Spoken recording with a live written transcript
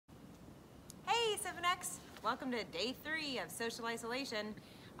X. Welcome to day 3 of social isolation.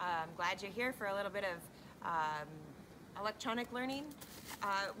 I'm glad you're here for a little bit of electronic learning.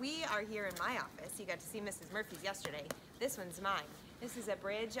 We are here in my office. You got to see Mrs. Murphy's yesterday. This one's mine. This is a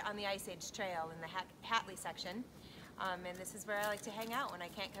bridge on the Ice Age Trail in the Hatley section. And this is where I like to hang out when I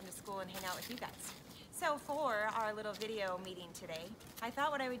can't come to school and hang out with you guys. So for our little video meeting today, I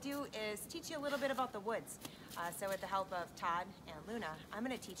thought what I would do is teach you a little bit about the woods. So with the help of Todd and Luna, I'm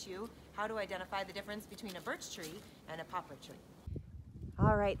going to teach you how to identify the difference between a birch tree and a poplar tree.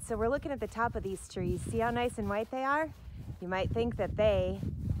 All right, so we're looking at the top of these trees. See how nice and white they are? You might think that they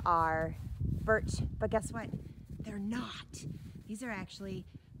are birch, but guess what? They're not. These are actually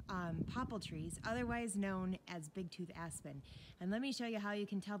poplar trees, otherwise known as big-tooth aspen. And let me show you how you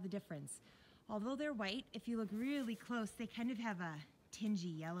can tell the difference. Although they're white, if you look really close, they kind of have a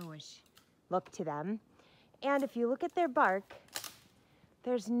tingy yellowish look to them. And if you look at their bark,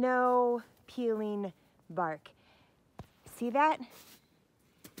 there's no peeling bark. See that?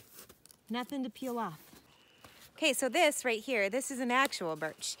 Nothing to peel off. Okay, so this right here, this is an actual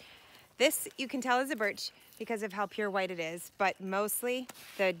birch. This you can tell is a birch because of how pure white it is, but mostly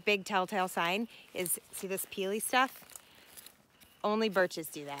the big telltale sign is, see this peely stuff? Only birches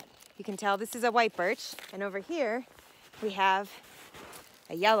do that. You can tell this is a white birch, and over here we have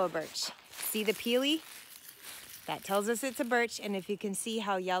a yellow birch. See the peely? That tells us it's a birch, and if you can see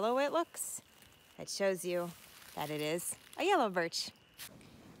how yellow it looks, that shows you that it is a yellow birch.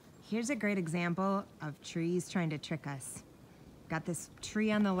 Here's a great example of trees trying to trick us. Got this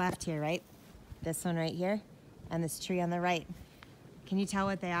tree on the left here, right? This one right here, and this tree on the right. Can you tell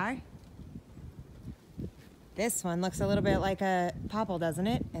what they are? This one looks a little bit like a poplar, doesn't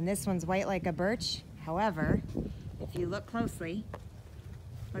it? And this one's white like a birch. However, if you look closely,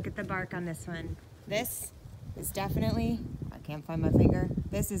 look at the bark on this one. This is definitely, I can't find my finger,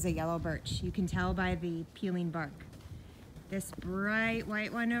 this is a yellow birch. You can tell by the peeling bark. This bright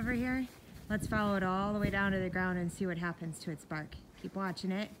white one over here, let's follow it all the way down to the ground and see what happens to its bark. Keep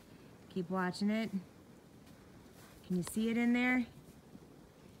watching it. Keep watching it. Can you see it in there?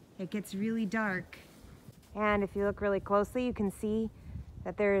 It gets really dark. And if you look really closely, you can see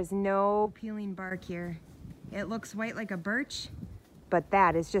that there is no peeling bark here. It looks white like a birch, but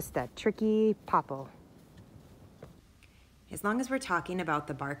that is just a tricky popple. As long as we're talking about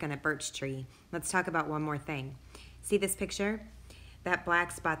the bark on a birch tree, let's talk about one more thing. See this picture? That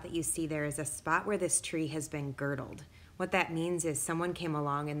black spot that you see there is a spot where this tree has been girdled. What that means is someone came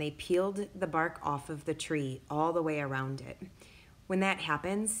along and they peeled the bark off of the tree all the way around it. When that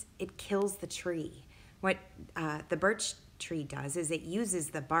happens, it kills the tree. What the birch tree does is it uses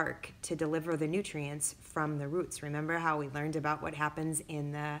the bark to deliver the nutrients from the roots. Remember how we learned about what happens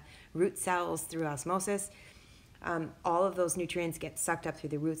in the root cells through osmosis? All of those nutrients get sucked up through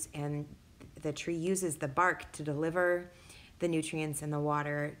the roots, and the tree uses the bark to deliver the nutrients and the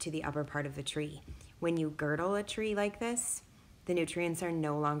water to the upper part of the tree. When you girdle a tree like this, the nutrients are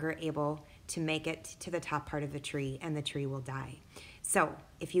no longer able to make it to the top part of the tree, and the tree will die. So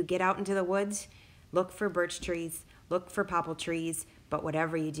if you get out into the woods, look for birch trees, look for poplar trees, but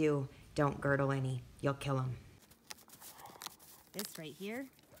whatever you do, don't girdle any. You'll kill them. This right here,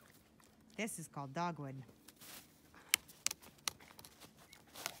 this is called dogwood.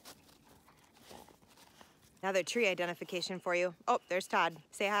 Another tree identification for you. Oh, there's Todd.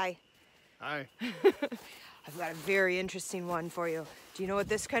 Say hi. Hi. I've got a very interesting one for you. Do you know what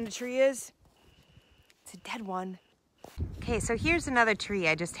this kind of tree is? It's a dead one. Okay, so here's another tree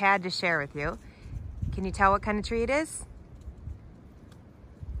I just had to share with you. Can you tell what kind of tree it is?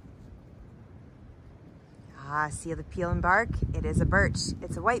 Ah, see the peel and bark? It is a birch.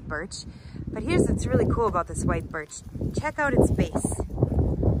 It's a white birch. But here's what's really cool about this white birch. Check out its base.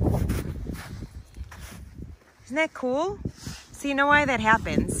 Isn't that cool? So you know why that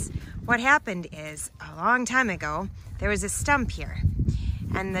happens? What happened is, a long time ago, there was a stump here.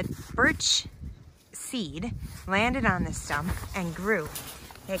 And the birch seed landed on this stump and grew.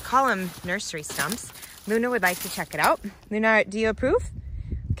 They call them nursery stumps. Luna would like to check it out. Luna, do you approve?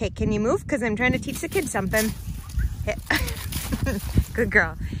 Okay, can you move? Because I'm trying to teach the kids something. Good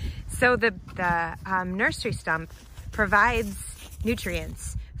girl. So the nursery stump provides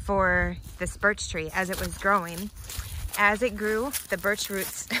nutrients for this birch tree as it was growing. As it grew, the birch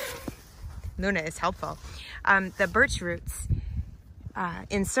roots, Luna is helpful. The birch roots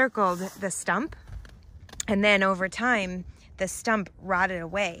encircled the stump, and then over time, the stump rotted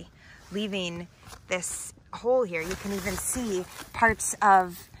away, leaving this hole here. You can even see parts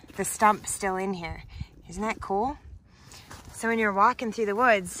of the stump still in here. Isn't that cool? So when you're walking through the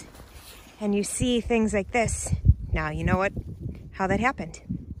woods and you see things like this, now you know how that happened.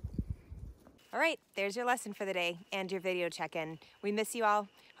 All right, there's your lesson for the day and your video check-in. We miss you all.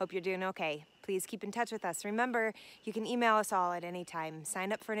 Hope you're doing okay. Please keep in touch with us. Remember, you can email us all at any time.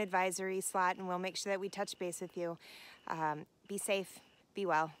 Sign up for an advisory slot and we'll make sure that we touch base with you. Be safe, be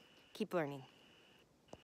well, keep learning.